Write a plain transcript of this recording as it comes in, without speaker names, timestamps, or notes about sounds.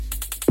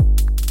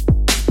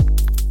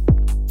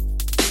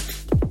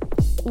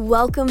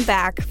Welcome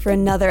back for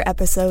another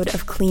episode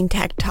of Clean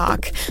Tech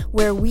Talk,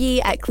 where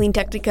we at Clean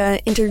Technica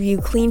interview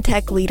clean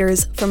tech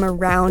leaders from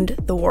around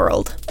the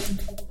world.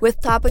 With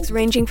topics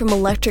ranging from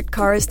electric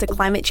cars to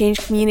climate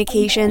change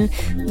communication,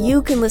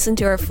 you can listen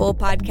to our full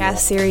podcast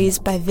series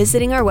by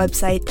visiting our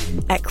website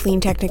at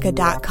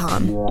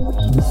cleantechnica.com.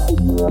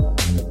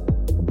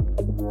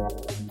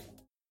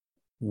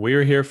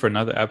 We're here for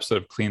another episode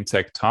of Clean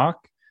Tech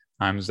Talk.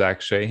 I'm Zach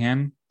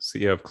Shahan,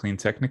 CEO of Clean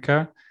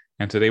Technica,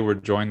 and today we're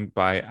joined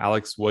by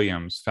Alex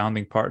Williams,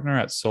 founding partner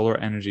at Solar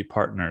Energy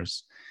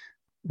Partners.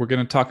 We're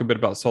going to talk a bit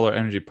about Solar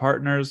Energy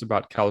Partners,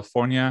 about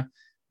California,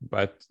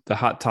 but the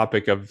hot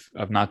topic of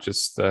not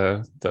just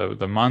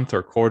the month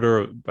or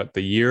quarter, but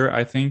the year,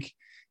 I think,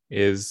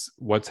 is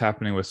what's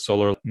happening with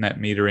solar net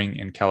metering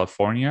in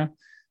California.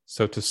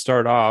 So to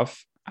start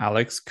off,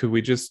 Alex, could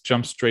we just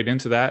jump straight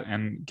into that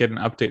and get an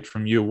update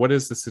from you? What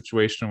is the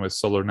situation with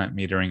solar net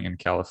metering in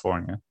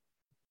California?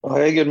 Well,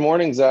 hey, good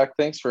morning, Zach.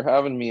 Thanks for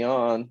having me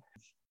on.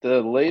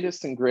 The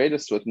latest and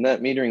greatest with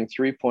net metering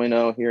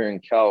 3.0 here in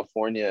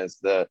California is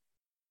that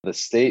the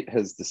state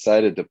has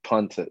decided to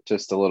punt it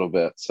just a little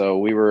bit. So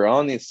we were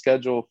on the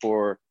schedule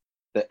for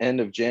the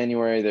end of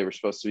January. They were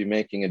supposed to be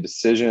making a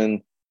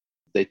decision.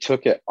 They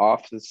took it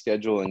off the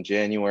schedule in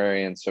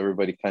January. And so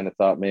everybody kind of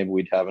thought maybe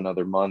we'd have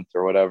another month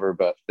or whatever,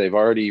 but they've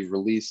already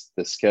released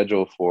the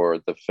schedule for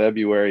the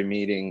February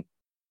meeting,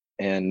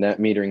 and net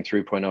metering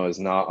 3.0 is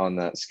not on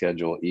that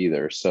schedule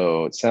either.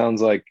 So it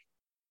sounds like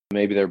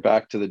maybe they're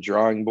back to the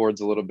drawing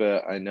boards a little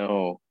bit. I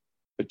know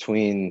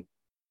between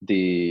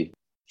the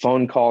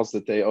phone calls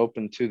that they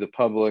opened to the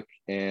public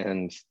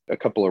and a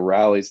couple of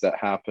rallies that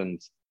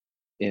happened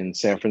in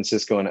San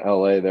Francisco and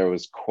LA, there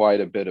was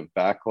quite a bit of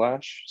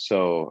backlash.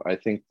 So I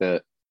think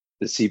that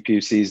the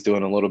CPUC is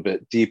doing a little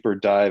bit deeper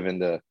dive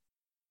into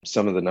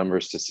some of the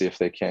numbers to see if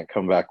they can't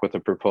come back with a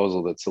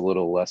proposal that's a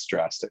little less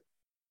drastic.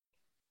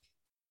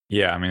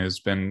 Yeah, I mean, there's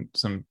been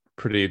some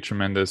pretty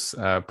tremendous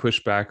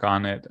pushback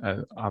on it.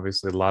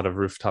 Obviously, a lot of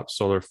rooftop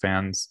solar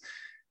fans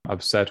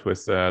upset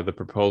with the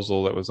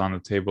proposal that was on the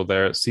table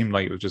there. It seemed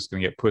like it was just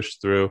going to get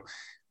pushed through.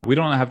 We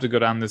don't have to go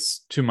down this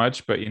too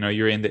much, but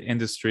you're in the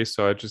industry,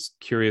 so I'm just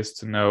curious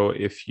to know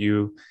if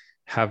you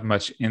have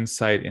much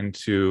insight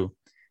into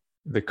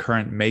the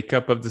current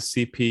makeup of the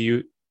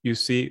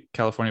CPUC,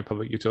 California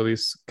Public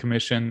Utilities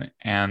Commission,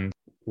 and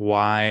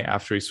why,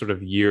 after sort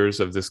of years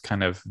of this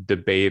kind of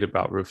debate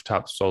about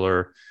rooftop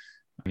solar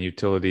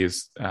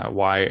utilities,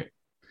 why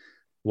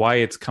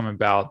it's come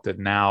about that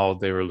now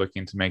they were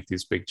looking to make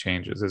these big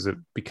changes. Is it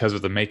because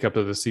of the makeup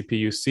of the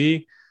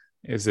CPUC?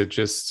 Is it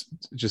just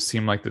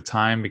seem like the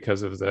time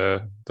because of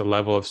the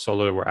level of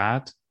solar we're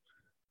at?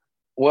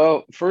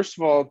 Well, first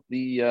of all,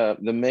 the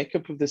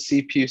makeup of the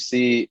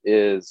CPUC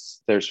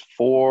is there's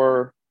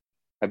 4,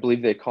 I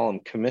believe they call them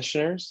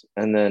commissioners,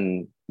 and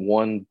then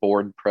 1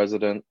 board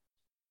president,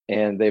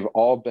 and they've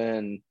all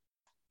been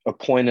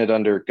appointed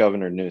under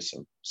Governor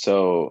Newsom.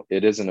 So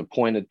it is an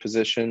appointed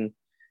position,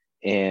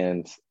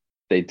 and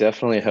they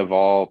definitely have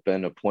all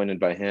been appointed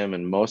by him.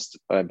 And most,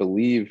 I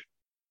believe,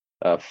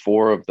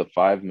 4 of the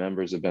 5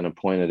 members have been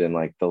appointed in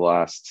like the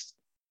last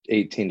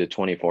 18 to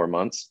 24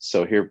 months.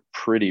 So here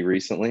pretty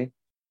recently.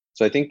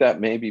 So I think that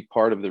may be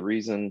part of the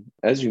reason.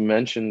 As you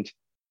mentioned,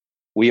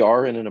 we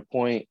are in a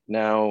point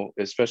now,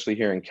 especially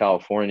here in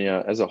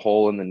California, as a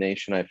whole in the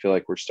nation, I feel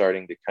like we're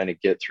starting to kind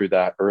of get through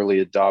that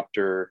early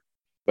adopter.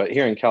 But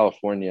here in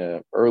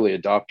California, early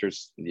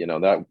adopters,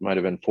 that might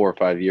have been 4 or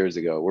 5 years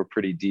ago. We're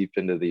pretty deep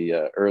into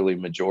the early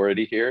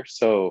majority here.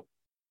 So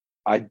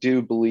I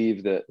do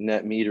believe that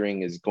net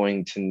metering is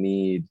going to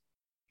need,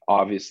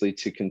 obviously,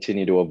 to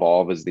continue to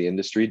evolve as the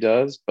industry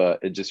does. But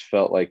it just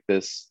felt like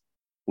this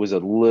was a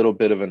little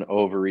bit of an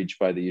overreach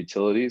by the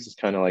utilities. It's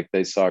kind of like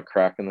they saw a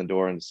crack in the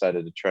door and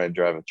decided to try and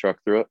drive a truck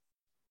through it.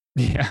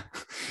 Yeah.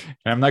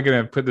 And I'm not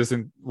going to put this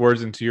in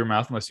words into your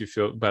mouth unless you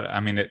feel, but I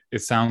mean,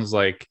 it sounds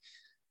like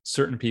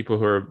certain people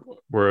who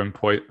were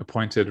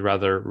appointed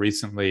rather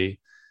recently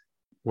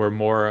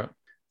were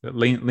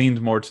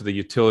leaned more to the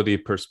utility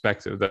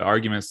perspective, the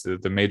arguments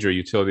that the major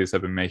utilities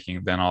have been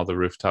making than all the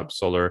rooftop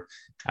solar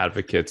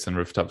advocates and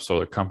rooftop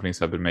solar companies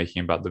have been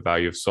making about the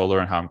value of solar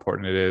and how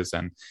important it is,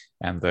 and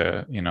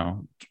the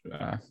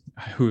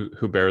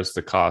who bears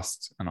the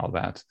cost and all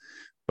that.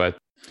 But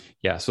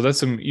yeah, so that's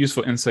some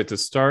useful insight to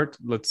start.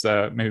 Let's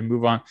maybe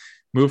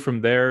move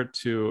from there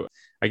to,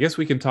 I guess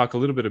we can talk a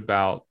little bit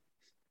about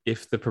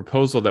if the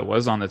proposal that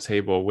was on the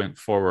table went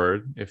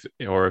forward,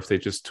 or if they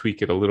just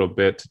tweak it a little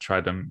bit to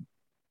try to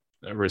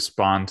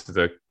respond to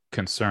the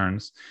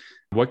concerns.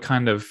 What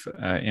kind of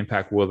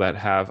impact will that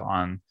have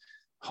on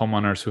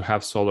homeowners who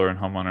have solar and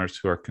homeowners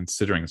who are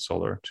considering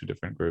solar, 2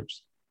 different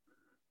groups?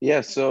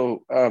 Yeah,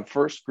 so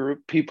first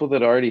group, people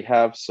that already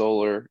have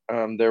solar,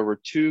 there were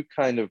 2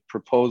 kind of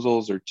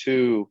proposals or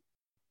 2,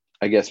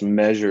 I guess,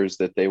 measures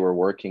that they were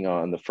working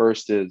on. The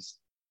first is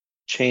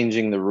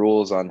changing the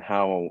rules on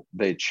how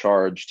they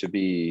charge to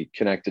be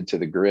connected to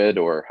the grid,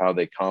 or how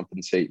they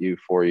compensate you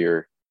for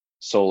your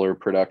solar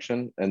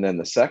production. And then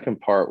the second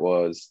part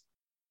was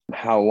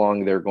how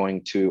long they're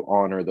going to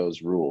honor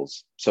those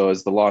rules. So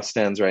as the law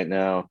stands right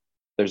now,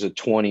 there's a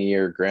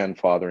 20-year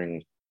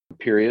grandfathering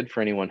period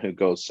for anyone who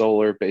goes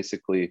solar.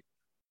 Basically,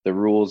 the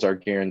rules are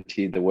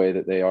guaranteed the way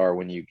that they are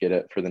when you get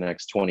it for the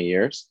next 20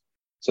 years.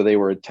 So they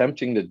were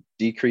attempting to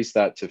decrease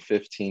that to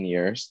 15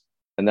 years,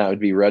 and that would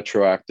be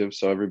retroactive.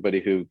 So everybody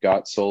who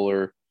got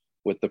solar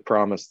with the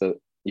promise that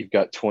you've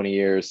got 20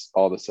 years,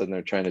 all of a sudden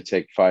they're trying to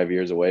take 5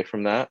 years away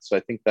from that. So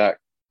I think that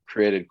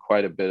created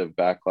quite a bit of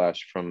backlash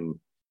from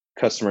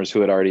customers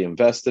who had already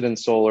invested in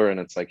solar. And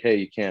it's like, hey,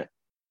 you can't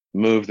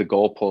move the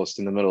goalpost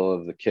in the middle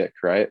of the kick,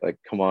 right? Like,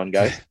 come on,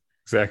 guys.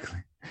 Exactly.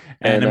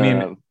 And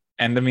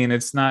I mean,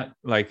 it's not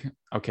like,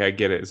 okay, I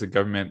get it. It's a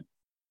government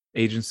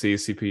agency,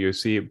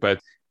 CPUC, but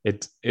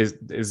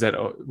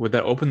would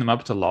that open them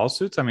up to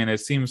lawsuits? I mean, it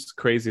seems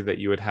crazy that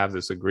you would have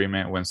this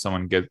agreement when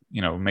someone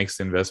makes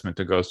the investment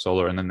to go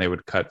solar, and then they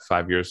would cut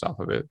 5 years off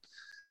of it.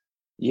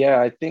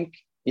 Yeah, I think,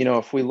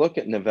 if we look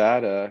at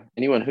Nevada,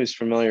 anyone who's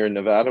familiar,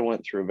 Nevada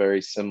went through a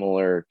very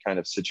similar kind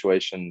of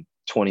situation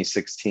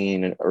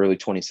 2016 and early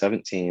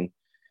 2017.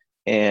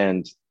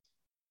 And,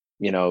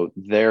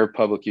 their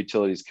Public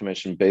Utilities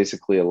Commission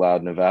basically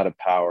allowed Nevada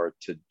Power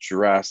to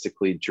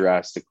drastically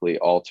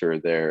alter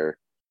their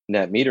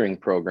net metering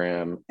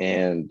program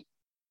and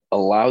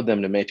allowed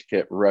them to make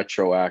it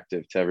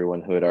retroactive to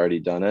everyone who had already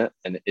done it.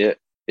 And it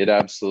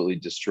absolutely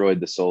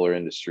destroyed the solar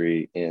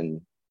industry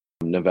in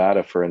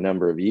Nevada for a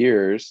number of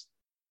years.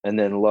 And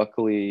then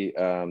luckily,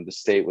 the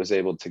state was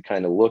able to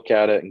kind of look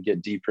at it and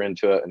get deeper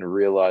into it and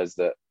realize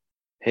that,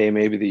 hey,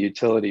 maybe the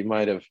utility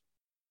might have,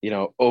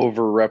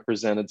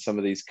 overrepresented some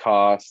of these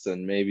costs,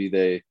 and maybe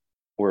they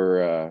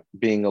were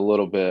being a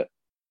little bit,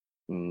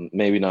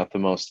 maybe not the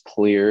most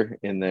clear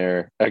in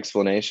their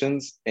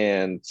explanations.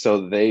 And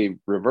so they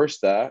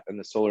reversed that, and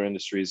the solar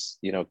industry's,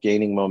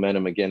 gaining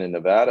momentum again in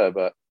Nevada.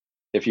 But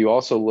if you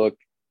also look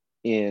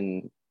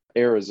in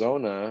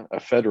Arizona, a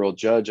federal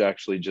judge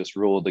actually just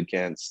ruled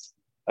against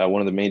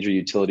one of the major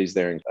utilities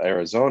there in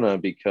Arizona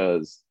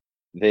because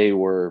they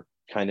were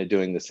kind of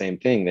doing the same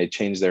thing. They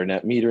changed their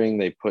net metering.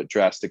 They put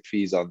drastic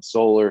fees on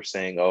solar,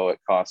 saying, oh, it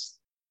costs,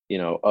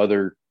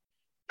 other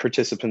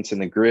participants in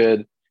the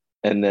grid.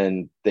 And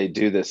then they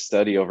do this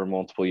study over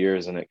multiple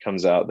years, and it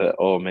comes out that,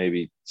 oh,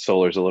 maybe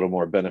solar is a little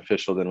more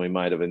beneficial than we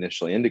might have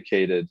initially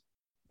indicated.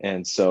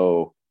 And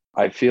so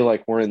I feel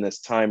like we're in this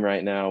time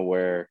right now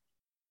where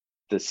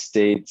the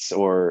states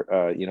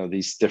or,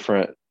 these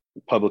different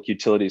public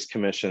utilities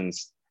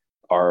commissions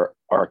are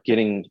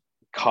getting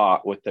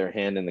caught with their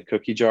hand in the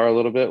cookie jar a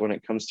little bit when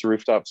it comes to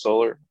rooftop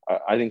solar.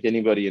 I think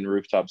anybody in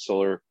rooftop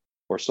solar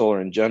or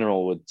solar in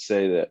general would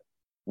say that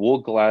we'll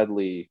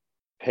gladly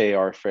pay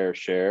our fair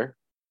share.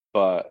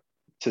 But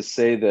to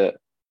say that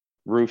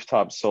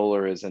rooftop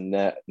solar is a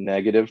net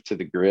negative to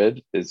the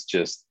grid is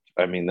just,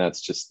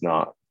 that's just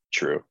not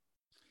true.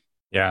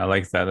 Yeah, I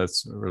like that.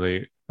 That's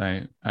really,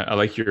 I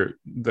like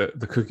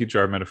the cookie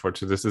jar metaphor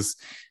too. This is,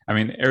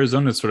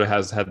 Arizona sort of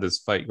has had this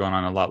fight going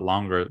on a lot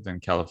longer than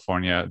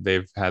California.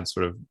 They've had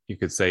sort of, you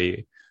could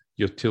say,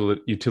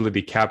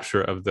 utility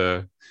capture of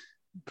the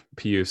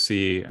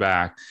PUC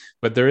back.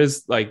 But there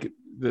is like,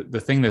 the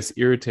thing that's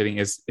irritating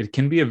is it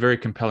can be a very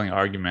compelling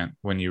argument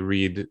when you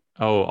read,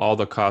 oh, all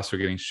the costs are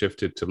getting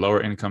shifted to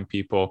lower income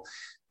people.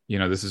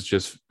 This is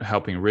just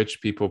helping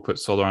rich people put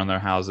solar on their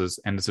houses.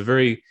 And it's a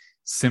very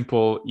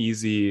simple,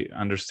 easy,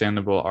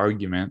 understandable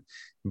argument.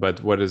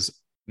 But what is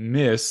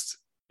missed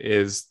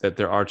is that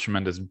there are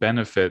tremendous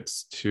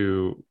benefits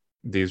to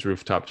these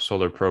rooftop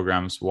solar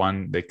programs.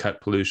 One, they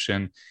cut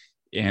pollution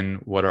in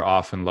what are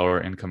often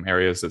lower income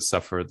areas that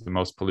suffer the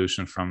most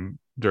pollution from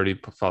dirty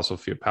fossil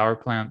fuel power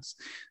plants.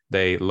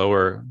 They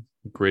lower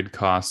grid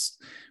costs.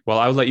 Well,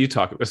 I'll let you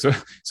talk.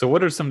 So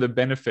what are some of the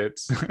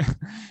benefits?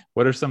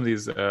 What are some of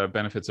these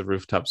benefits of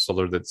rooftop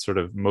solar that sort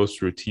of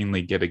most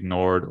routinely get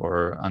ignored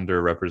or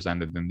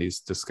underrepresented in these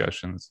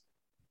discussions?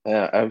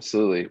 Yeah,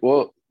 absolutely.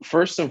 Well,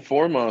 first and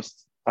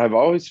foremost, I've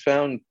always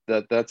found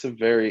that that's a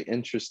very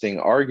interesting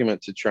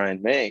argument to try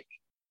and make,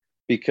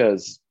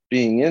 because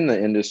being in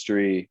the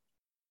industry,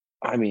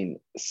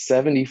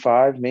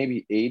 75,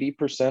 maybe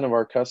 80% of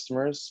our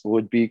customers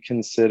would be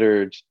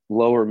considered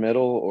lower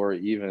middle or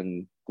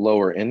even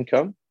lower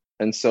income.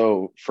 And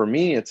so for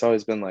me, it's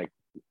always been like,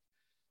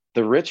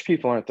 the rich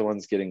people aren't the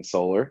ones getting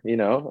solar.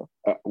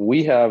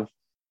 We have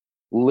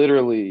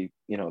literally,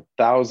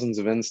 thousands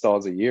of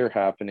installs a year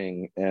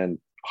happening, and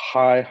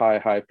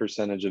high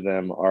percentage of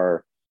them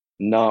are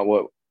not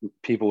what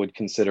people would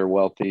consider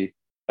wealthy.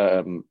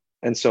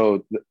 And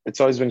so it's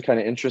always been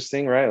kind of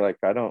interesting, right? Like,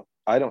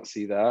 I don't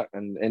see that.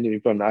 And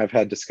anyone I've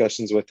had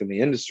discussions with in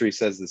the industry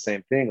says the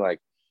same thing. Like,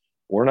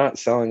 we're not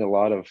selling a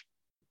lot of,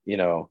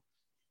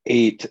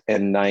 8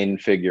 and 9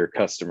 figure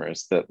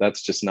customers.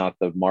 That's just not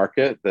the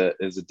market that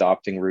is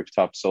adopting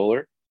rooftop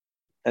solar.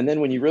 And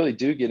then when you really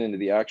do get into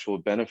the actual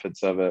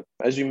benefits of it,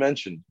 as you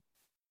mentioned,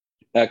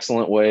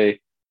 excellent way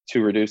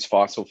to reduce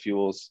fossil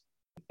fuels.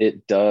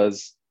 It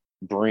does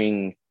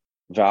bring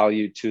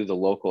value to the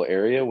local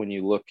area. When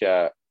you look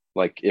at,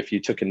 like, if you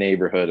took a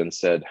neighborhood and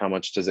said, how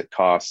much does it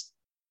cost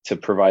to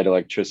provide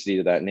electricity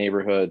to that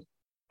neighborhood.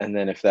 And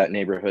then if that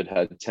neighborhood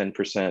had 10%,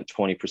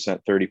 20%,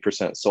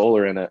 30%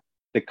 solar in it,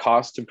 the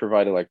cost to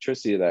provide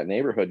electricity to that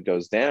neighborhood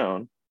goes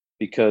down,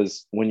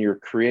 because when you're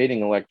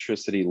creating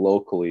electricity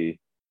locally,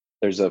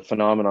 there's a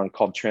phenomenon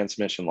called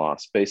transmission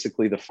loss.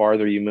 Basically, the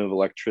farther you move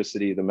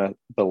electricity,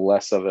 the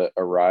less of it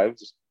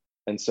arrives.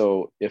 And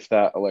so if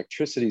that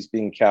electricity is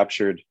being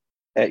captured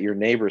at your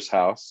neighbor's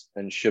house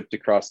and shipped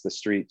across the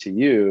street to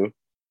you,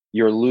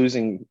 you're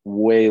losing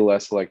way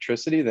less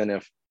electricity than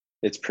if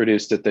it's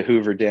produced at the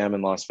Hoover Dam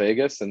in Las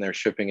Vegas and they're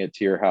shipping it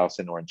to your house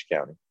in Orange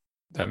County.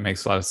 That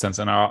makes a lot of sense.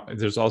 And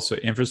there's also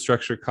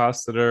infrastructure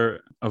costs that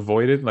are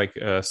avoided, like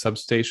a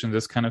substation,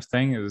 this kind of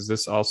thing. Is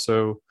this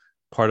also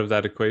part of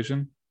that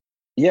equation?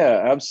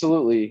 Yeah,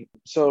 absolutely.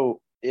 So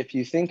if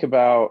you think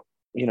about,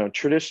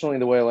 traditionally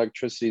the way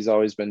electricity has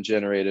always been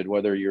generated,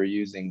 whether you're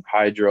using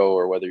hydro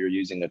or whether you're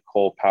using a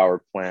coal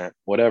power plant,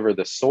 whatever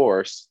the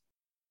source,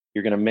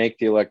 you're going to make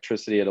the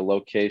electricity at a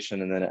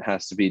location and then it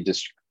has to be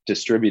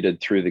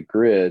distributed through the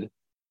grid.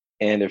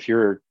 And if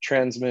you're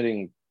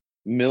transmitting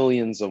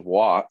millions of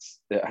watts,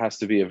 it has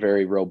to be a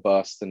very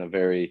robust and a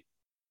very,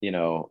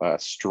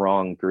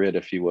 strong grid,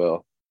 if you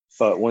will.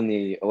 But when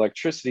the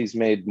electricity is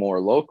made more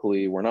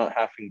locally, we're not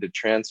having to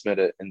transmit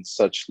it in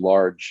such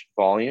large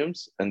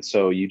volumes. And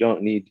so you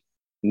don't need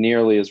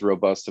nearly as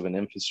robust of an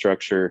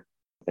infrastructure,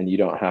 and you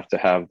don't have to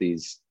have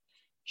these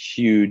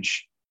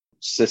huge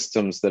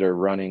systems that are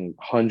running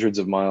hundreds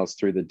of miles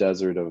through the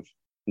desert of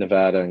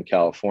Nevada and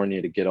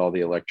California to get all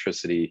the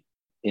electricity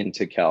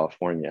into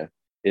California.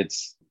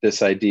 It's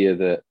this idea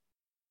that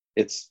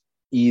it's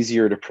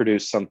easier to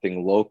produce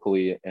something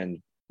locally and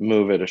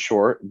move it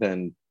ashore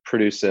than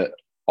produce it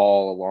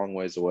all a long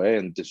ways away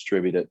and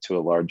distribute it to a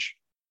large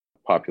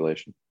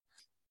population.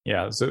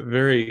 Yeah, so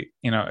very,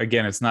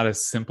 again, it's not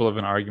as simple of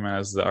an argument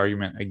as the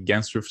argument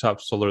against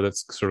rooftop solar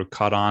that's sort of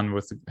caught on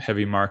with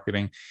heavy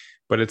marketing,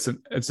 but it's an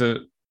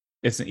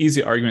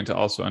easy argument to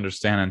also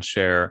understand and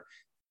share.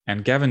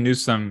 And Gavin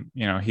Newsom,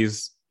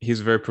 he's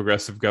a very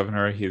progressive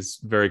governor. He's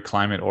very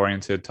climate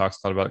oriented, talks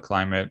a lot about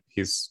climate.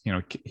 He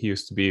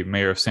used to be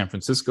mayor of San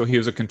Francisco. He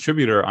was a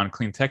contributor on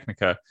Clean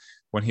Technica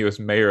when he was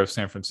mayor of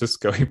San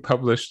Francisco. He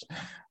published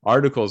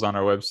articles on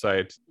our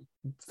website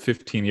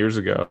 15 years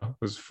ago. It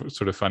was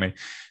sort of funny.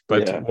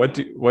 But yeah.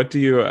 What do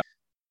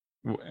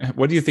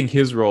you think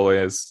his role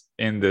is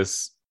in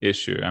this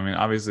issue? I mean,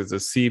 obviously it's a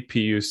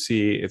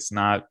CPUC. It's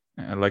not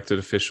elected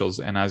officials,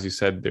 and as you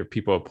said, they're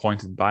people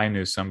appointed by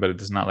Newsom, but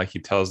it's not like he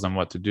tells them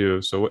what to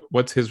do. So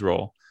what's his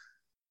role?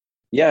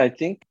 Yeah, I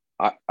think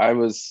I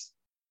was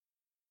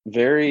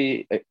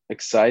very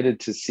excited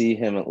to see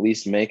him at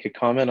least make a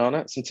comment on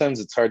it. Sometimes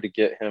it's hard to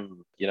get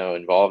him,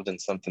 involved in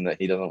something that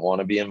he doesn't want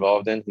to be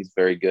involved in. He's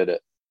very good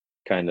at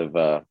kind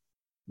of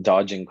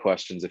dodging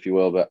questions, if you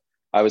will. But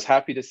I was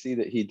happy to see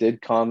that he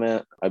did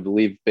comment. I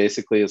believe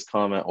basically his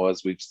comment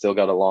was, we've still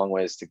got a long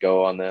ways to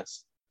go on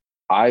this.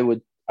 I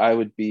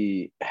would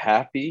be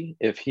happy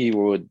if he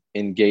would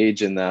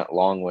engage in that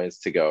long ways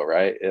to go,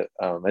 right?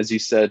 As you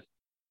said,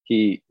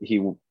 he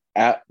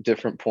at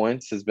different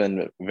points has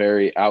been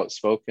very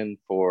outspoken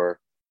for,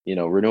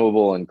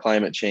 renewable and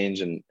climate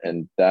change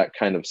and that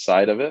kind of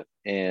side of it.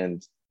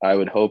 And I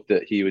would hope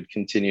that he would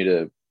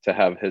continue to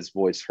have his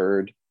voice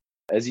heard.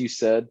 As you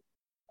said,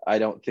 I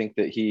don't think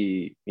that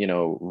he,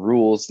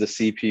 rules the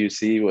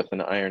CPUC with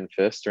an iron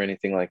fist or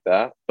anything like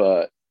that,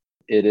 but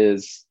it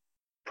is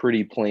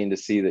pretty plain to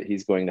see that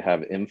he's going to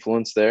have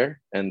influence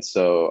there. And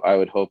so I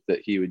would hope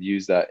that he would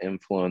use that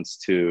influence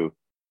to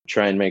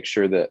try and make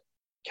sure that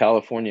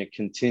California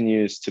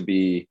continues to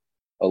be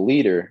a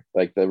leader.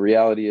 Like, the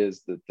reality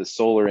is that the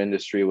solar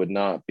industry would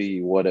not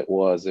be what it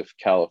was if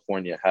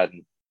California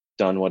hadn't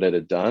done what it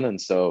had done. And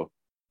so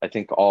I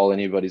think all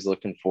anybody's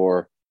looking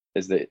for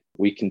is that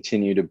we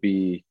continue to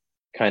be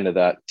kind of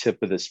that tip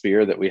of the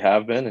spear that we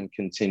have been, and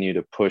continue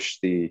to push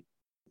the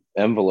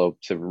envelope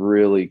to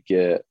really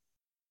get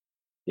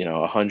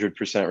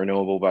 100%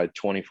 renewable by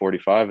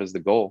 2045 is the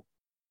goal.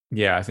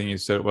 Yeah, I think you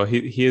said, well,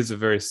 he is a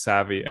very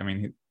savvy, I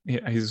mean,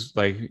 he's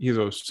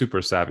a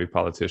super savvy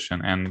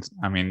politician. And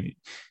I mean,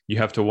 you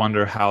have to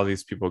wonder how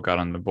these people got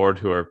on the board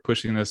who are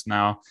pushing this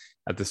now.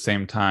 At the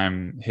same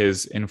time,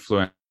 his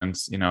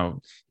influence,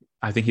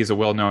 I think he's a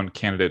well-known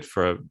candidate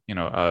for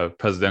a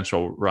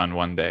presidential run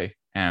one day,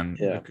 and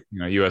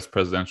U.S.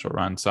 presidential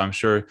run. So I'm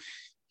sure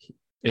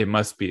it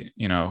must be,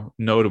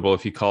 notable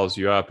if he calls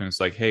you up and it's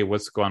like, hey,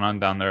 what's going on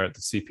down there at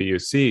the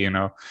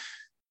CPUC?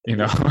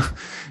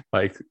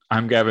 Like,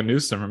 I'm Gavin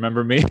Newsom,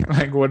 remember me?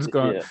 Like, what's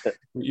going on?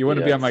 You want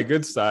to be on my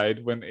good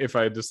side if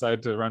I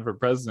decide to run for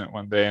president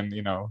one day, and,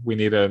 we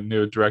need a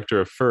new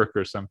director of FERC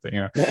or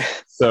something,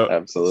 So,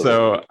 absolutely.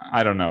 So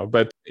I don't know,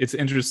 but it's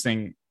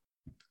interesting.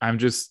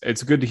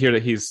 It's good to hear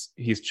that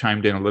he's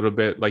chimed in a little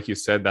bit. Like you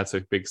said, that's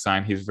a big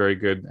sign. He's very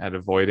good at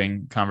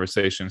avoiding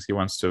conversations he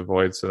wants to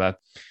avoid. So that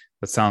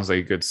sounds like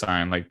a good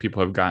sign. Like,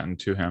 people have gotten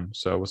to him.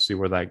 So we'll see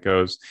where that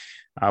goes.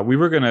 We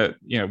were going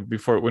to,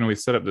 before, when we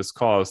set up this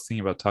call, I was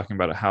thinking about talking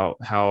about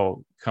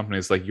how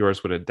companies like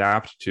yours would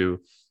adapt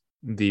to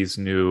these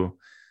new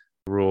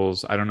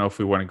rules. I don't know if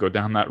we want to go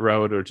down that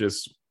road or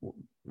just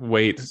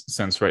wait,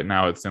 since right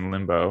now it's in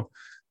limbo.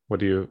 What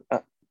do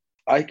you?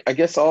 I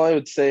guess all I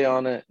would say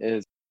on it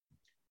is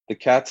the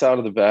cat's out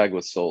of the bag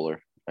with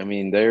solar. I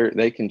mean,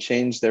 they can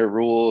change their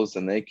rules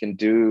and they can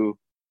do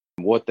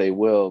what they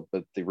will,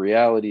 but the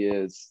reality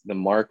is the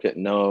market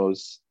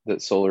knows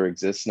that solar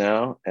exists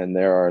now, and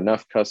there are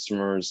enough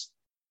customers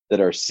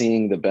that are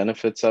seeing the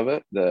benefits of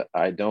it that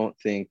I don't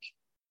think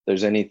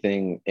there's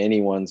anything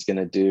anyone's going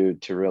to do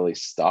to really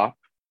stop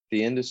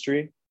the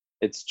industry.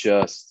 It's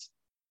just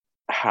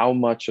how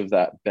much of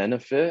that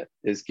benefit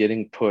is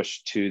getting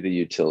pushed to the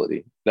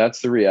utility.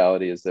 That's the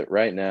reality, is that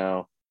right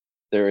now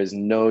there is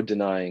no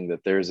denying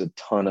that there's a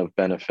ton of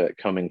benefit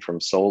coming from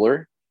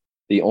solar.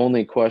 The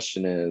only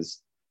question is,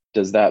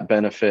 does that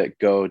benefit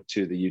go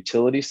to the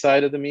utility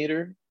side of the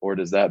meter, or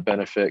does that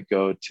benefit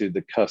go to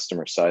the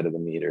customer side of the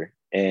meter?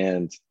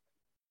 And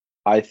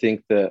I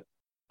think that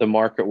the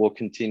market will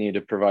continue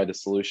to provide a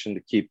solution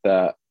to keep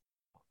that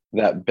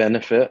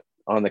benefit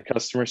on the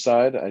customer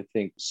side. I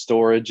think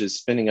storage is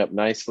spinning up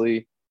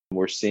nicely.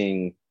 We're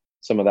seeing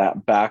some of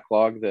that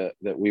backlog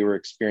that we were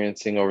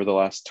experiencing over the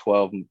last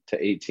 12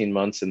 to 18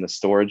 months in the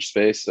storage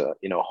space,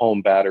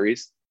 home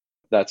batteries.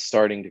 That's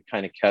starting to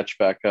kind of catch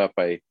back up.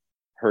 I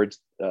heard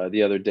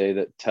the other day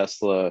that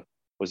Tesla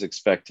was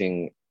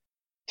expecting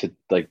to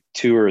like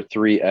 2 or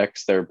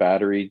 3x their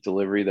battery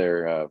delivery,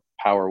 their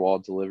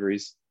Powerwall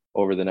deliveries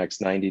over the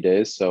next 90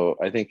 days. So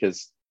I think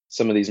as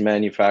some of these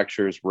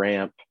manufacturers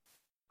ramp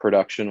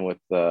production with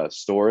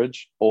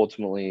storage,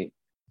 ultimately,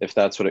 if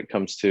that's what it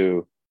comes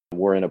to,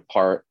 we're at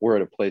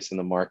a place in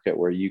the market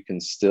where you can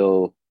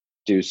still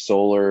do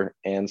solar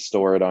and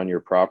store it on your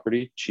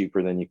property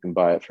cheaper than you can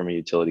buy it from a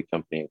utility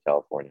company in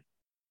California.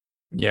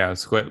 Yeah,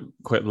 it's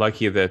quite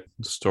lucky that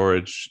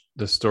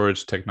the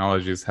storage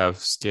technologies have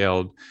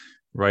scaled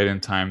right in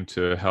time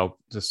to help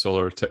the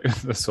solar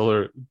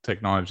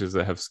technologies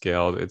that have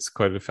scaled. It's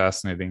quite a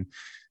fascinating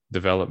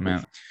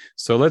development.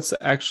 So let's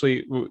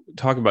actually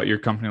talk about your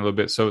company a little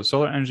bit. So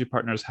Solar Energy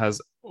Partners has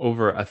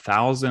over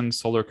 1,000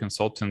 solar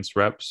consultants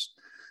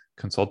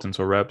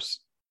or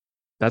reps.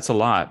 That's a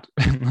lot.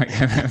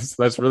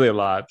 That's really a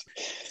lot.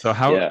 So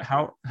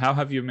how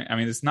have you? I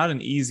mean, it's not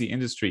an easy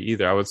industry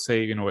either. I would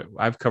say,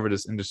 I've covered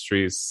this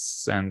industry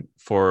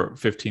for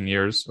 15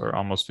 years or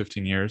almost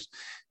 15 years,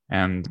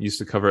 and used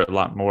to cover it a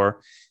lot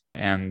more.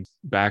 And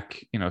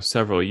back,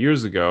 several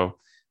years ago,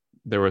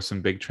 there were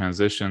some big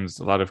transitions.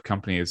 A lot of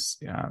companies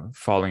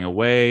falling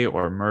away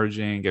or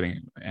merging,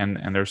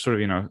 and there's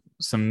sort of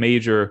some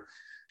major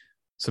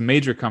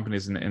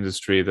companies in the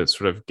industry that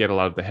sort of get a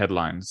lot of the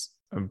headlines,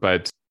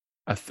 but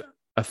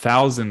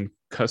 1,000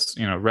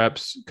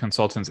 reps,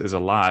 consultants is a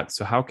lot.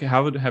 So how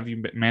have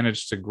you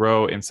managed to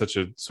grow in such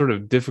a sort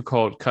of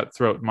difficult,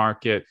 cutthroat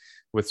market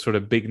with sort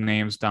of big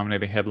names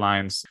dominating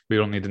headlines? We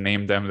don't need to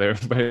name them there,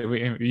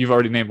 but you've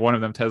already named one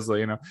of them,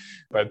 Tesla.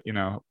 But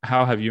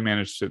how have you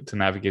managed to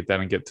navigate that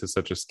and get to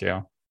such a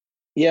scale?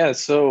 Yeah,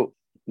 so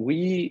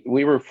we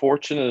were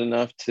fortunate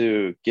enough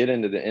to get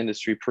into the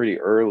industry pretty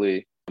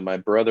early. My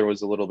brother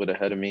was a little bit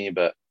ahead of me,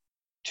 but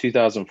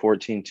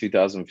 2014,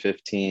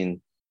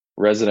 2015,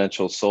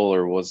 residential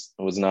solar was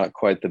not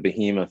quite the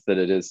behemoth that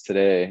it is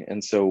today.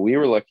 And so we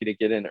were lucky to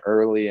get in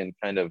early and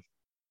kind of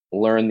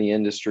learn the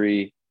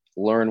industry,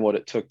 learn what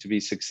it took to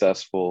be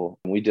successful.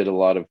 We did a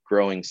lot of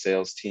growing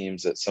sales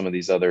teams at some of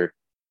these other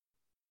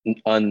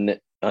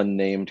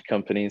unnamed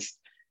companies.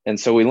 And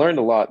so we learned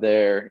a lot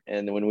there.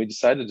 And when we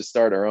decided to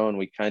start our own,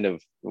 we kind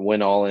of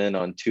went all in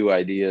on 2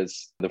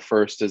 ideas. The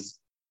first is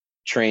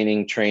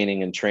training.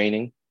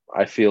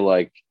 I feel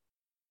like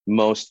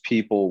most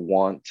people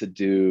want to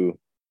do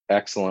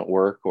excellent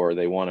work, or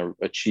they want to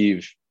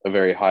achieve a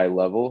very high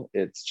level.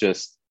 It's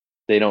just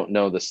they don't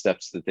know the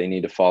steps that they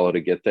need to follow to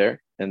get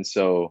there. And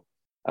so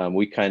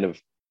we kind of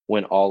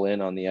went all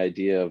in on the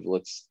idea of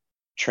let's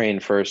train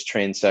first,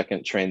 train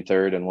second, train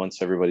third. And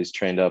once everybody's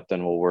trained up,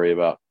 then we'll worry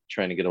about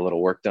trying to get a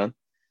little work done.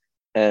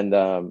 And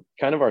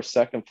kind of our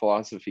second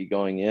philosophy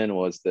going in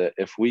was that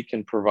if we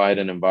can provide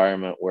an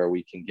environment where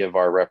we can give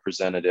our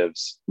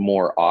representatives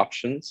more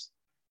options,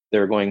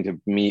 they're going to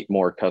meet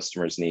more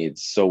customers'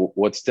 needs. So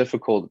what's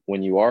difficult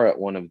when you are at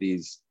one of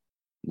these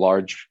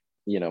large,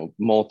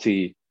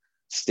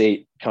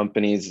 multi-state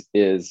companies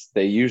is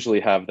they usually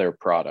have their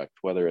product,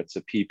 whether it's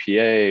a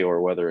PPA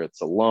or whether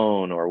it's a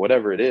loan or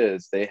whatever it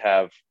is, they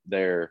have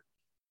their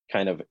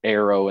kind of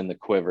arrow in the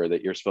quiver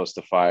that you're supposed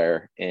to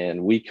fire.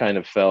 And we kind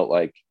of felt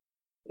like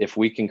if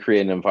we can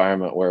create an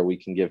environment where we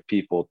can give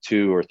people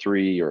 2 or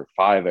 3 or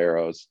 5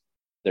 arrows,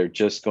 they're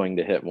just going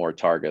to hit more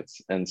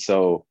targets. And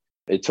so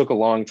it took a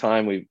long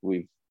time.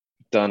 We've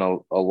done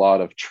a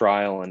lot of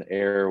trial and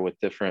error with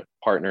different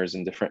partners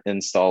and different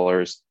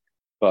installers,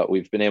 but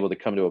we've been able to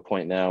come to a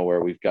point now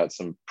where we've got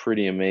some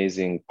pretty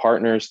amazing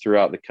partners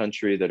throughout the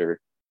country that are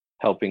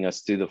helping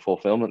us do the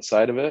fulfillment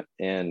side of it.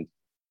 And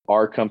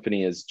our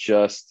company is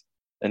just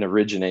an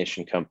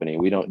origination company.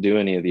 We don't do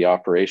any of the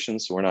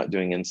operations, so we're not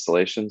doing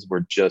installations.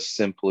 We're just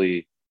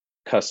simply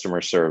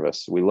customer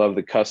service. We love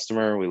the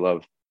customer. We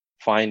love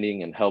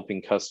finding and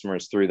helping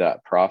customers through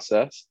that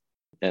process.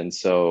 And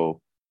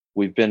so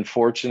we've been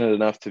fortunate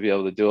enough to be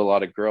able to do a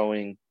lot of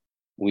growing.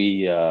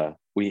 We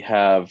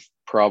have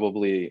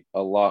probably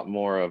a lot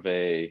more of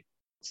a,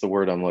 what's the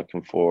word I'm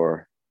looking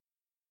for?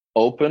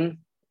 Open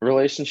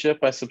relationship,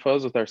 I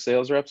suppose, with our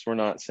sales reps. We're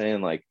not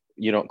saying like,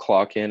 you don't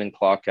clock in and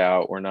clock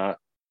out. We're not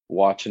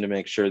watching to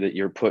make sure that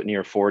you're putting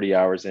your 40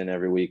 hours in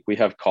every week. We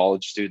have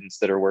college students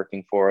that are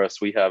working for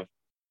us. We have,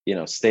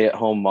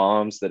 stay-at-home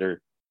moms that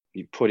are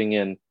putting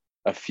in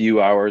a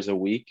few hours a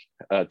week,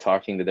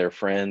 talking to their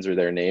friends or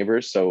their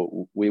neighbors.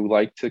 So we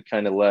like to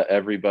kind of let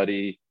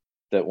everybody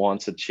that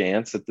wants a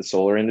chance at the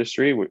solar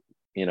industry,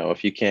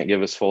 if you can't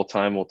give us full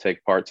time, we'll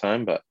take part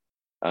time. But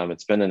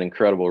it's been an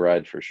incredible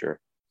ride for sure.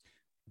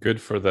 Good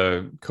for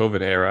the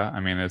COVID era. I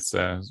mean, it's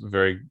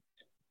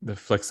the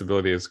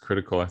flexibility is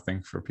critical, I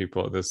think, for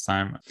people at this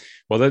time.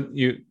 Well,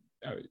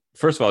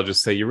 first of all, I'll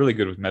just say you're really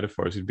good with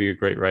metaphors. You'd be a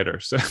great writer.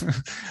 So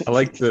I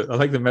like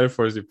the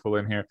metaphors you pull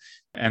in here,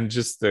 and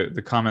just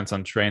the comments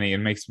on training. It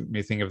makes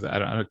me think of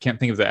I can't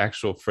think of the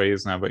actual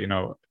phrase now, but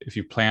if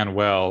you plan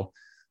well,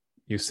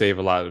 you save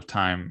a lot of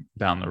time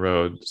down the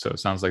road. So it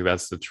sounds like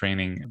that's the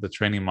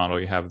training model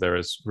you have there,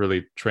 is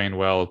really train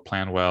well,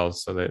 plan well,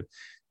 so that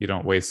you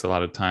don't waste a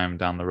lot of time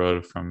down the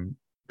road from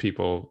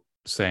people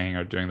saying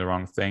or doing the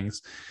wrong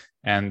things.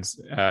 And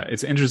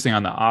it's interesting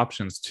on the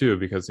options too,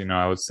 because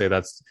I would say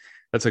that's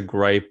a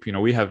gripe.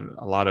 We have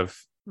a lot of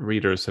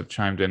readers have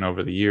chimed in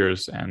over the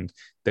years, and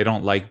they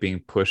don't like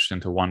being pushed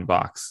into one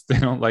box. They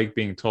don't like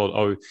being told,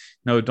 oh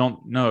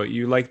no,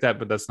 you like that,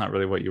 but that's not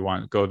really what you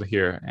want, go to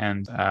here.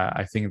 And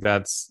I think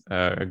that's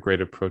a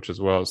great approach as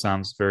well.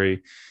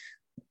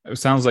 It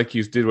sounds like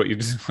you did what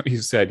you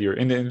said. You're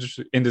in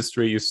the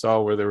industry, you saw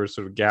where there were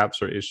sort of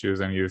gaps or issues,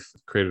 and you've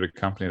created a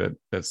company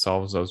that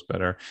solves those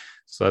better.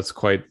 So that's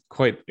quite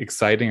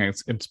exciting.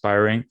 It's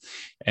inspiring.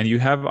 And you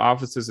have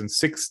offices in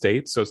 6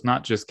 states, so it's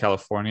not just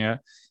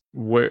California.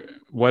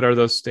 What are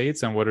those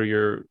states, and what are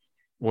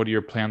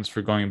your plans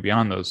for going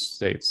beyond those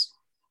states?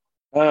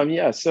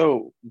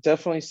 So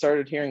definitely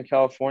started here in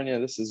California.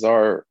 This is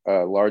our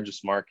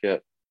largest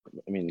market.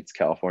 I mean, it's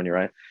California,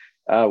 right?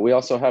 We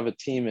also have a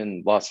team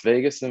in Las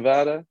Vegas,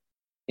 Nevada,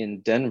 in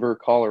Denver,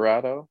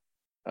 Colorado.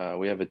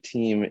 We have a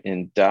team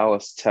in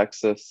Dallas,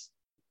 Texas,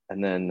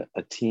 and then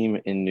a team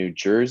in New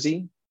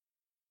Jersey.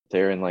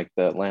 They're in like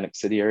the Atlantic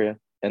City area.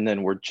 And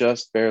then we're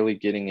just barely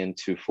getting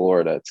into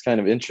Florida. It's kind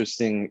of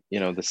interesting.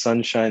 The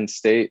Sunshine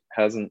State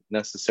hasn't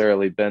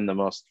necessarily been the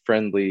most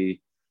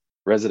friendly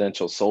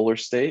residential solar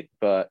state,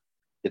 but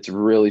it's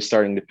really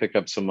starting to pick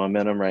up some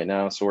momentum right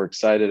now. So we're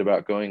excited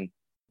about going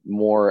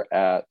more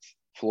at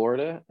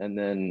Florida. And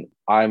then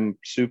I'm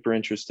super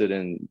interested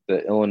in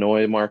the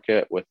Illinois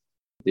market with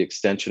the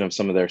extension of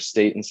some of their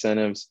state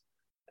incentives.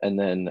 And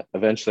then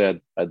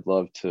eventually I'd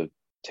love to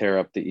tear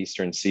up the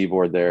Eastern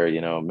Seaboard there,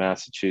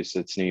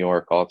 Massachusetts, New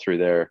York, all through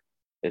there.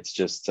 It's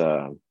just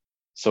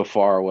so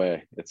far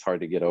away. It's hard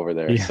to get over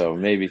there. Yeah. So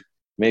maybe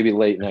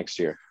late next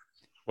year.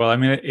 Well, I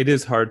mean, it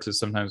is hard to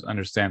sometimes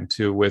understand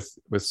too, with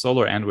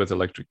solar and with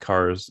electric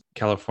cars.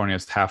 California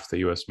is half the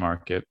US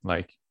market,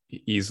 like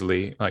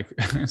easily. Like,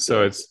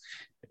 so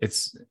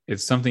it's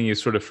something you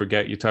sort of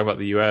forget. You talk about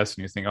the US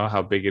and you think, oh,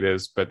 how big it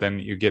is. But then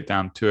you get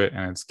down to it,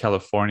 and it's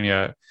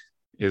California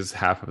is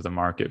half of the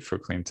market for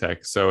clean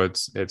tech. So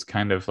it's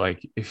kind of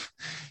like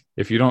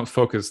if you don't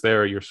focus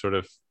there, you're sort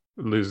of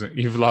losing.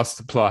 You've lost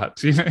the plot.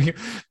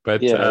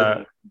 But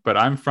yeah. But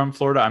I'm from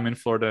Florida. I'm in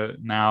Florida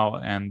now,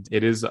 and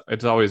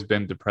it's always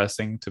been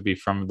depressing to be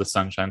from the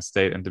Sunshine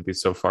State and to be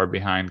so far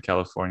behind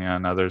California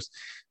and others.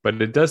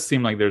 But it does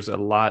seem like there's a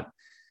lot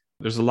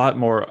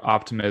more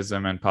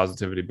optimism and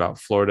positivity about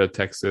Florida,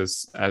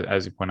 Texas,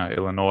 as you point out,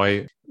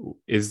 Illinois.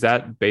 Is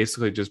that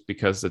basically just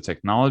because the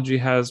technology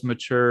has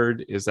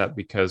matured? Is that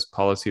because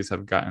policies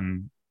have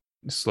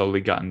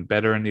slowly gotten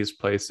better in these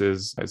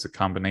places? As a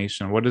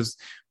combination, what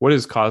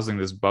is causing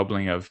this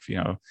bubbling of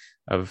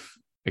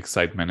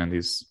excitement in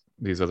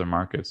these other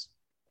markets,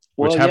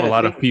 which have a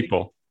lot of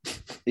people?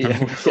 Yeah,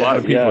 a lot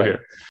of people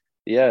here.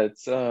 Yeah,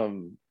 it's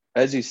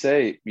as you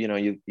say,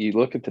 you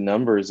look at the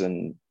numbers,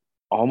 and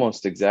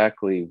almost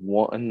exactly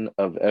 1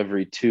 of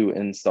every 2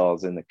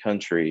 installs in the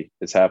country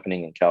is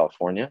happening in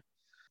California,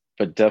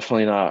 but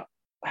definitely not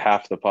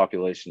half the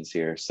population's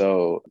here.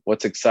 So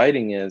what's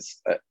exciting is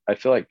I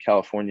feel like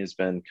California's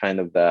been kind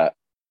of that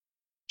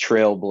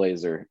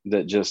trailblazer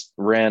that just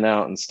ran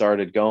out and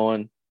started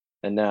going.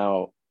 And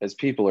now as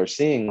people are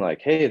seeing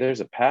like, hey, there's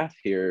a path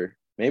here,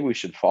 maybe we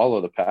should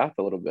follow the path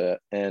a little bit.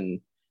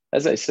 And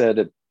as I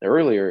said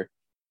earlier,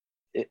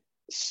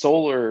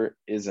 solar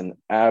is an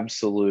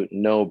absolute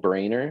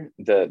no-brainer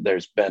that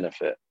there's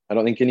benefit. I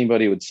don't think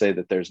anybody would say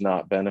that there's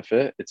not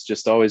benefit. It's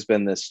just always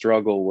been this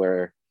struggle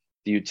where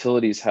the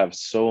utilities have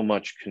so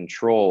much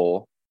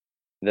control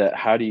that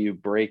how do you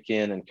break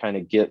in and kind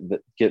of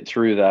get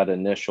through that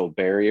initial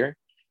barrier?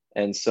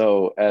 And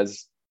so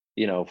as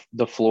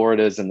the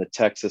Floridas and the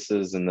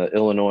Texases and the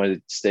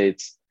Illinois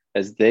states,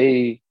 as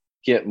they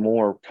get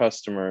more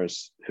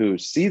customers who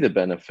see the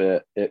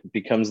benefit, it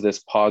becomes this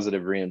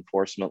positive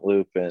reinforcement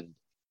loop. And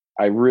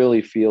I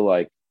really feel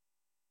like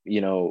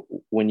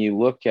when you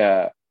look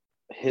at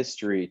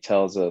history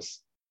tells us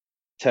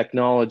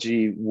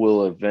technology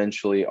will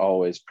eventually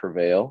always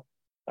prevail.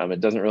 It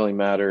doesn't really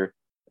matter,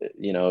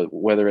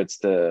 whether it's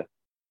the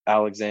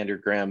Alexander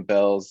Graham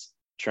Bells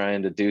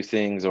trying to do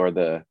things, or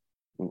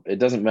it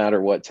doesn't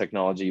matter what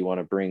technology you want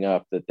to bring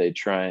up that they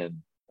try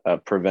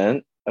and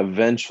prevent.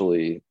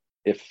 Eventually,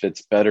 if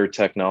it's better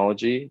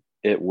technology,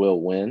 it will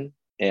win.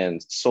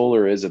 And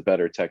solar is a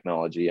better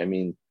technology. I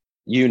mean,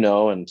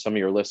 and some of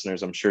your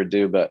listeners I'm sure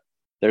do, but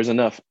there's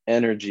enough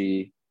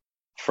energy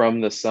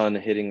from the sun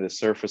hitting the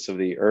surface of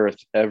the earth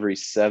every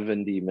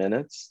 70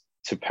 minutes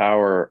to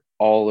power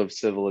all of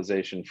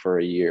civilization for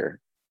a year.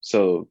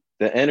 So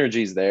the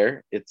energy's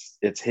there,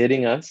 it's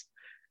hitting us.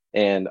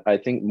 And I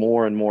think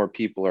more and more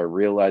people are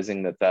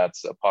realizing that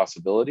that's a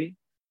possibility.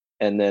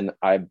 And then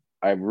I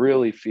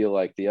really feel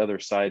like the other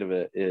side of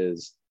it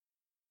is,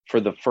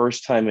 for the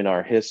first time in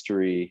our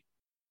history,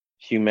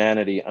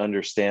 humanity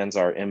understands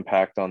our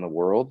impact on the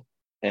world.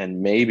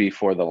 And maybe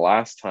for the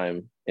last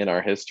time in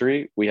our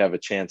history, we have a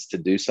chance to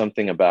do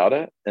something about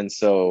it. And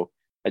so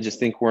I just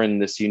think we're in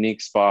this unique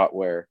spot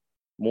where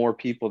more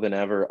people than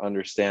ever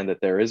understand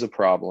that there is a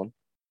problem,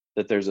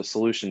 that there's a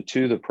solution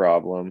to the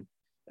problem,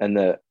 and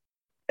that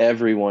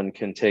everyone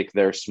can take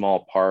their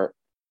small part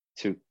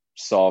to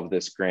solve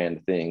this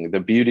grand thing. The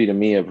beauty to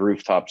me of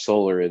rooftop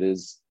solar, it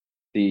is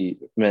the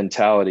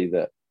mentality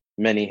that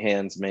many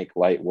hands make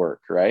light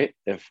work, right?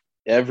 If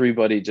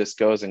everybody just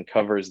goes and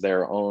covers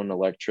their own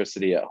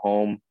electricity at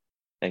home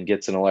and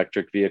gets an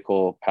electric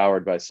vehicle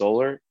powered by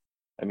solar,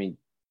 I mean,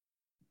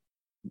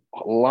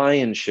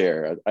 lion's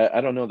share,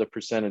 I don't know the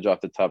percentage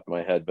off the top of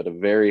my head, but a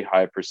very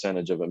high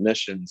percentage of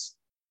emissions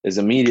is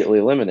immediately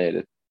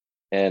eliminated.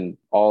 And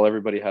all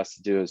everybody has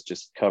to do is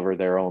just cover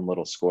their own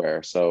little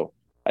square. So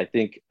I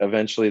think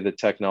eventually the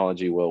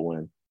technology will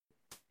win.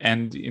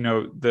 And,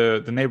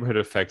 the neighborhood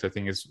effect, I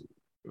think, is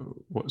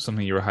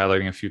something you were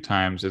highlighting a few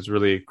times. Is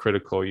really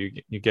critical. You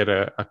get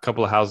a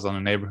couple of houses on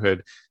a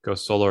neighborhood go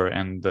solar,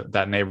 and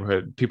that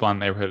neighborhood, people on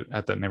the neighborhood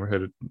at that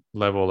neighborhood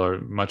level are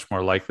much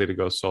more likely to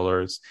go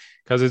solar,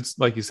 because it's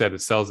like you said,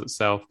 it sells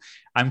itself.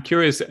 I'm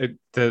curious,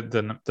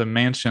 the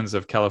mansions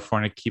of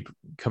California keep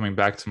coming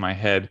back to my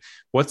head.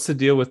 What's the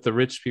deal with the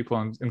rich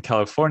people in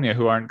California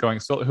who aren't going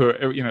solar, who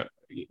are,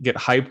 get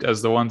hyped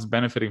as the ones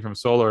benefiting from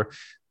solar,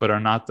 but are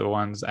not the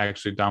ones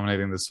actually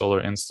dominating the solar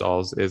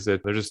installs? Is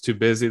it they're just too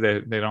busy,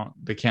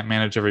 they can't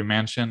manage every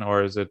mansion,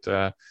 or is it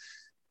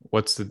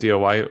what's the deal?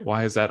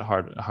 Why is that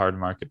a hard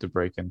market to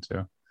break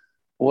into?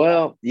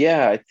 Well,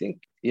 yeah, I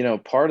think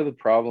part of the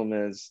problem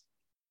is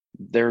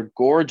they're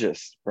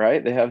gorgeous,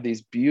 right? They have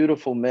these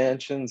beautiful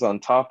mansions on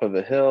top of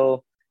a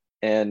hill,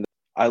 and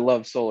I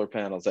love solar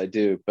panels, I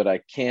do, but I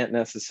can't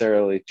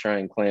necessarily try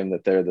and claim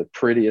that they're the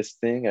prettiest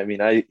thing. I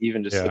mean, I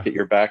even just look at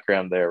your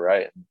background there,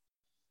 right?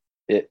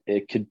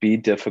 It could be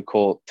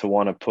difficult to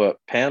want to put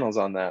panels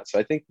on that. So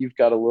I think you've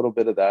got a little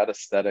bit of that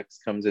aesthetics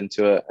comes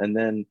into it. And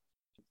then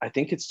I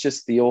think it's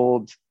just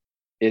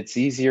it's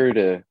easier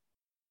to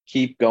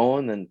keep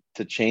going than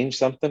to change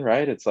something,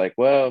 right? It's like,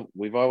 well,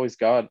 we've always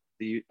got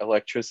the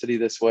electricity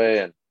this way,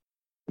 and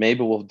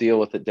maybe we'll deal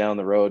with it down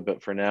the road,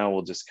 but for now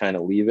we'll just kind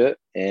of leave it.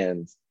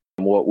 And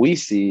what we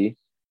see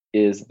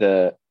is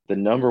the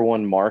number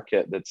one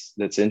market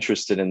that's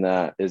interested in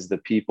that is the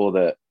people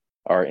that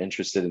are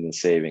interested in the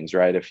savings,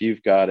 right? If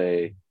you've got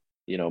a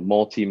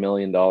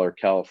multi-million-dollar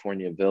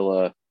California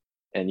villa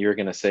and you're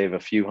going to save a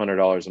few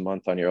 $100s a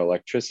month on your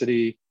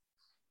electricity,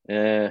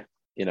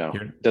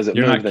 does it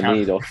move the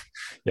needle?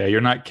 Yeah,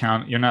 you're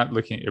not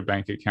looking at your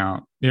bank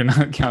account. You're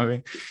not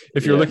counting.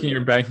 If you're looking at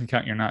your bank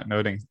account, you're not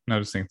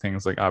noticing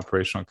things like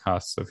operational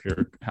costs of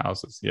your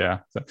houses. Yeah.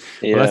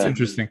 Well, that's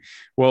interesting.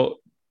 Well,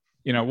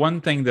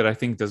 one thing that I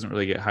think doesn't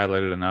really get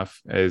highlighted enough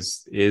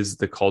is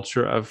the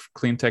culture of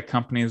clean tech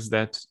companies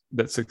that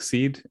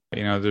succeed.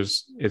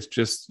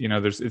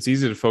 It's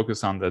easy to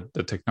focus on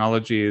the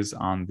technologies,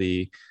 on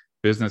the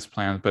business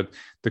plans, but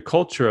the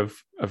culture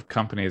of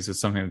companies is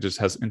something that just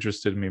has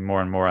interested me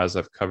more and more as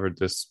I've covered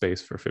this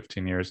space for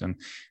 15 years. And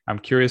I'm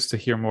curious to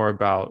hear more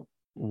about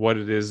what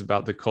it is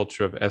about the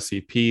culture of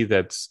SEP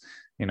that's,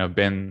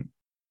 been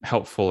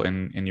helpful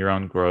in your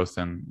own growth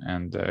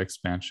and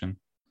expansion.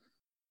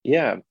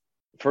 Yeah.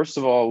 First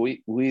of all,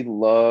 we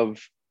love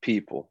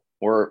people.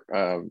 We're,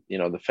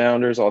 the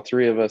founders, all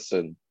three of us,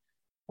 and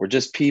we're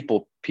just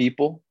people.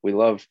 We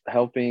love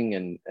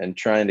helping and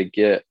trying to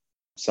get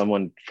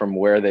someone from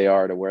where they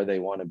are to where they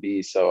want to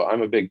be. So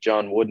I'm a big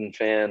John Wooden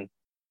fan,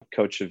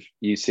 coach of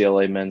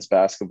UCLA men's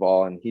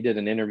basketball. And he did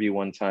an interview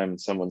one time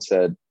and someone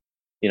said,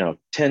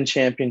 10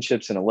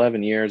 championships in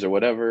 11 years or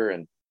whatever,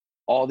 and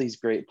all these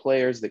great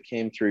players that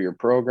came through your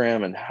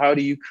program. And how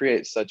do you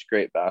create such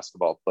great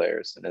basketball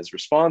players? And his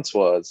response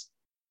was,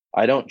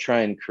 I don't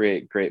try and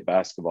create great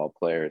basketball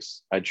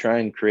players. I try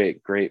and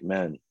create great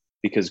men,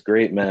 because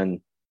great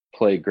men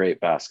play great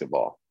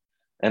basketball.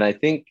 And I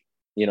think,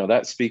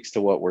 that speaks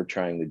to what we're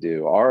trying to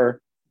do.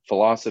 Our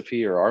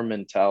philosophy or our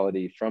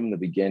mentality from the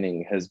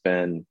beginning has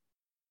been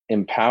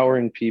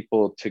empowering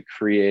people to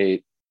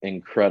create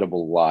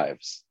incredible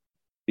lives,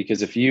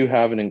 Because if you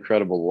have an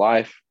incredible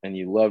life and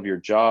you love your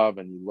job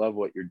and you love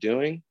what you're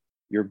doing,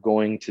 you're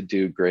going to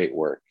do great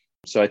work.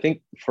 So I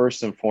think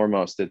first and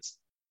foremost, it's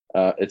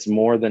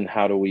more than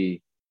how do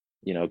we,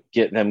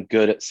 get them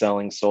good at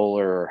selling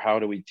solar, or how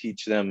do we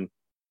teach them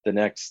the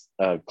next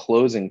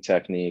closing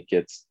technique.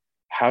 It's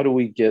how do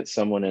we get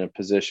someone in a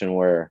position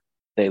where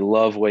they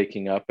love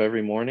waking up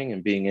every morning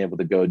and being able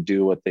to go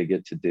do what they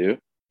get to do.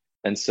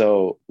 And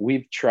so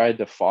we've tried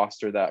to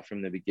foster that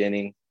from the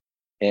beginning.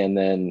 And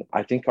then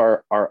I think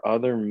our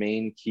other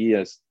main key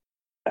is,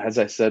 as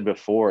I said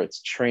before,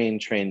 it's train.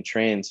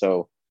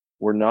 So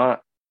we're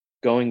not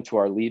going to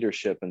our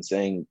leadership and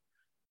saying,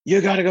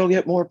 you got to go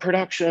get more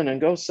production and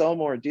go sell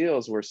more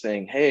deals. We're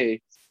saying,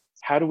 hey,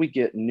 how do we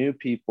get new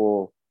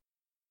people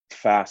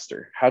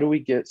faster? How do we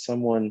get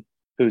someone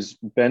who's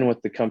been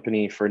with the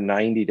company for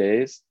 90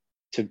 days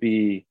to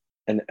be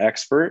an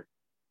expert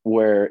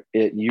where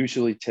it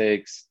usually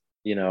takes,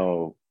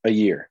 a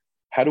year?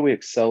 How do we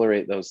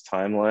accelerate those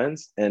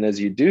timelines? And as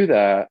you do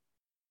that,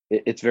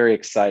 it's very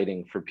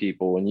exciting for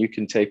people when you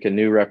can take a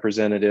new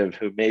representative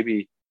who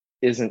maybe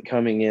isn't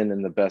coming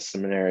in the best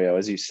scenario.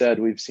 As you said,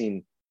 we've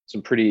seen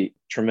some pretty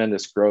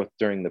tremendous growth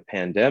during the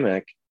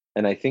pandemic.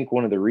 And I think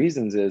one of the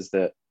reasons is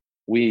that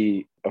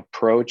we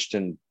approached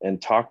and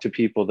talked to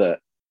people that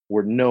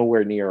were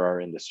nowhere near our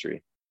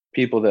industry,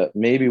 people that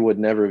maybe would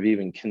never have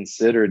even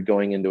considered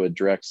going into a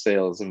direct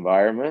sales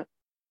environment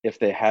if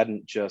they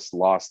hadn't just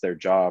lost their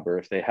job, or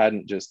if they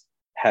hadn't just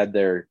had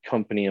their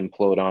company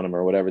implode on them,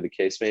 or whatever the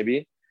case may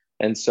be.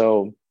 And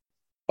so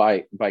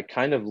by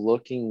kind of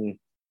looking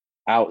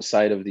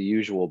outside of the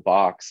usual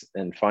box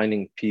and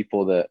finding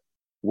people that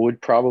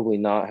would probably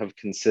not have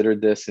considered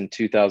this in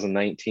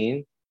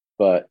 2019,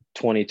 but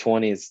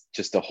 2020 is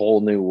just a whole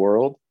new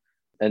world.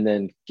 And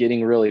then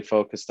getting really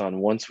focused on,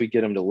 once we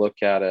get them to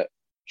look at it,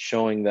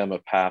 showing them a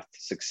path to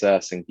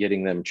success and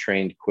getting them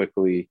trained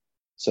quickly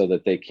so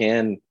that they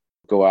can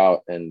go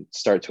out and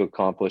start to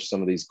accomplish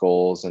some of these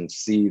goals and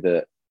see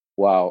that,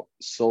 wow,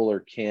 solar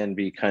can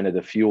be kind of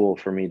the fuel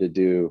for me to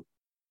do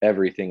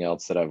everything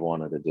else that I've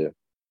wanted to do.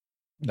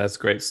 That's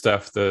great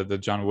stuff. The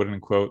John Wooden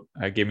quote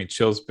gave me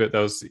chills, but that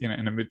was,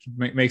 and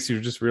it makes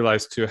you just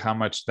realize too how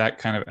much that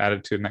kind of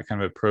attitude and that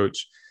kind of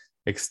approach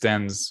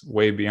extends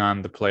way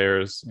beyond the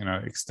players,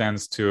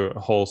 extends to a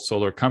whole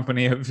solar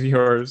company of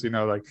yours,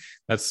 like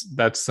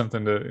that's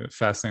something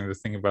fascinating to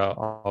think about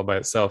all by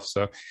itself.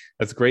 So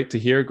that's great to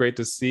hear, great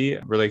to see.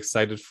 Really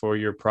excited for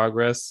your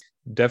progress.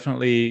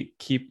 Definitely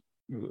keep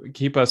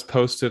us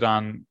posted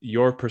on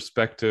your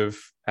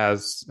perspective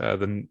as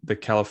the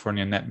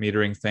California net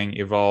metering thing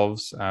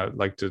evolves. I'd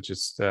like to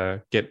just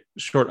get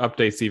short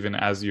updates even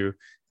as you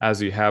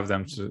have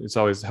them. So it's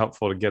always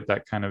helpful to get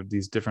that kind of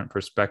these different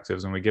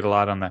perspectives, and we get a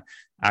lot on the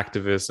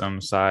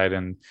activism side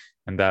and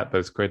that, but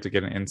it's great to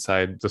get an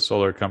inside the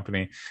solar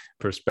company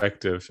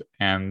perspective,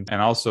 and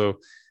also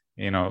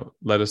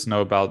let us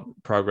know about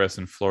progress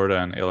in Florida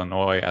and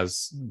Illinois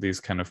as these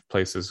kind of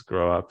places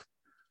grow up.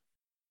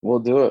 We'll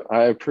do it.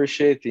 I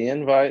appreciate the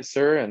invite,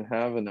 sir, and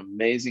have an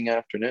amazing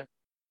afternoon.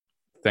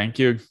 Thank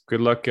you. Good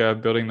luck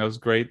building those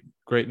great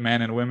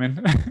men and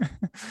women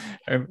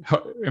and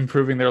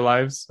improving their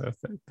lives.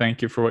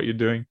 Thank you for what you're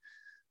doing.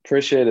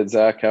 Appreciate it,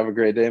 Zach. Have a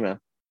great day, man.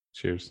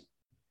 Cheers.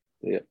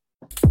 See ya.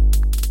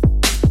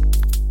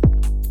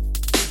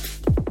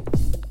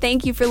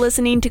 Thank you for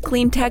listening to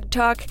Clean Tech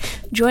Talk.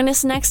 Join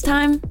us next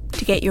time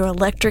to get your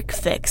electric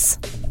fix.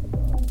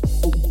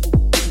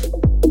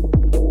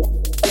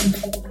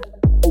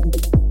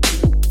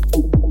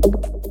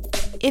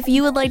 If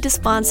you would like to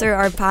sponsor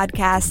our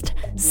podcast,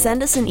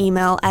 send us an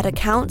email at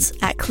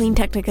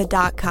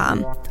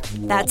accounts@cleantechnica.com.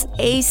 That's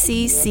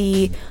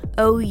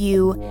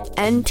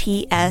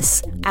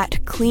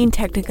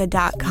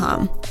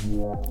ACCOUNTS@cleantechnica.com.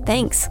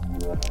 Thanks.